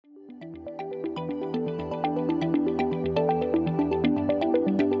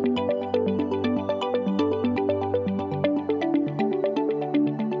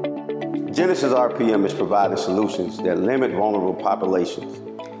Genesis RPM is providing solutions that limit vulnerable populations'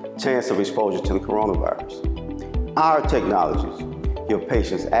 chance of exposure to the coronavirus. Our technologies give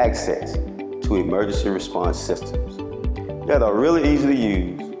patients access to emergency response systems that are really easy to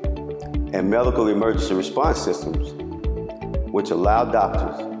use and medical emergency response systems which allow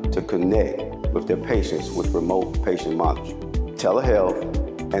doctors to connect with their patients with remote patient monitoring, telehealth,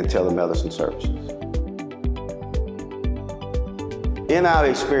 and telemedicine services. In our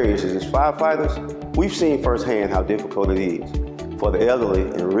experiences as firefighters, we've seen firsthand how difficult it is for the elderly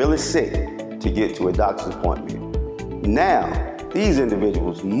and really sick to get to a doctor's appointment. Now, these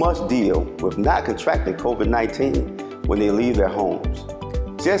individuals must deal with not contracting COVID-19 when they leave their homes,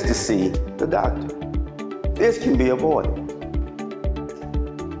 just to see the doctor. This can be avoided.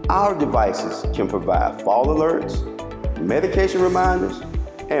 Our devices can provide fall alerts, medication reminders,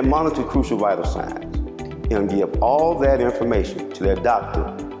 and monitor crucial vital signs, and give all that information to their doctor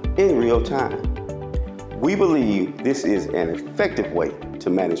in real time. We believe this is an effective way to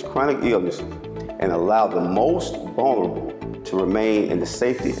manage chronic illnesses and allow the most vulnerable to remain in the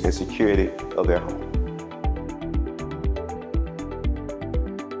safety and security of their home.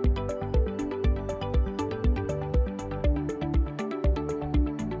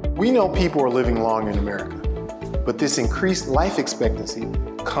 We know people are living longer in America, but this increased life expectancy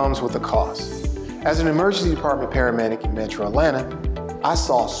comes with a cost. As an emergency department paramedic in Metro Atlanta, I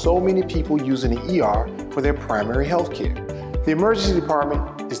saw so many people using the ER for their primary health care. The emergency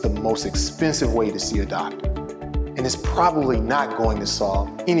department is the most expensive way to see a doctor, and it's probably not going to solve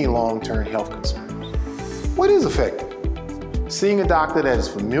any long-term health concerns. What is effective? Seeing a doctor that is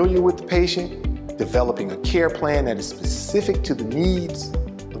familiar with the patient, developing a care plan that is specific to the needs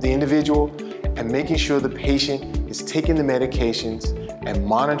of the individual, and making sure the patient is taking the medications and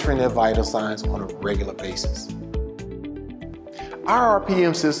monitoring their vital signs on a regular basis. Our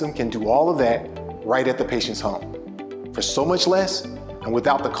RPM system can do all of that right at the patient's home for so much less and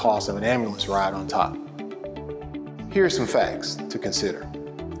without the cost of an ambulance ride on top. Here are some facts to consider.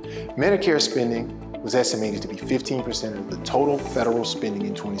 Medicare spending was estimated to be 15% of the total federal spending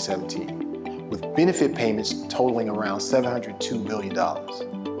in 2017, with benefit payments totaling around $702 billion.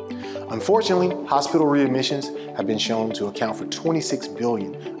 Unfortunately, hospital readmissions have been shown to account for $26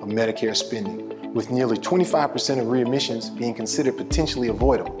 billion of Medicare spending, with nearly 25% of readmissions being considered potentially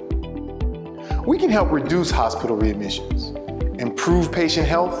avoidable. We can help reduce hospital readmissions, improve patient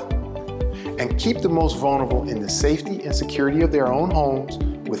health, and keep the most vulnerable in the safety and security of their own homes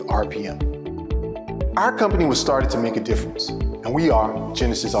with RPM. Our company was started to make a difference, and we are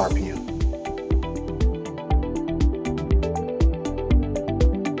Genesis RPM.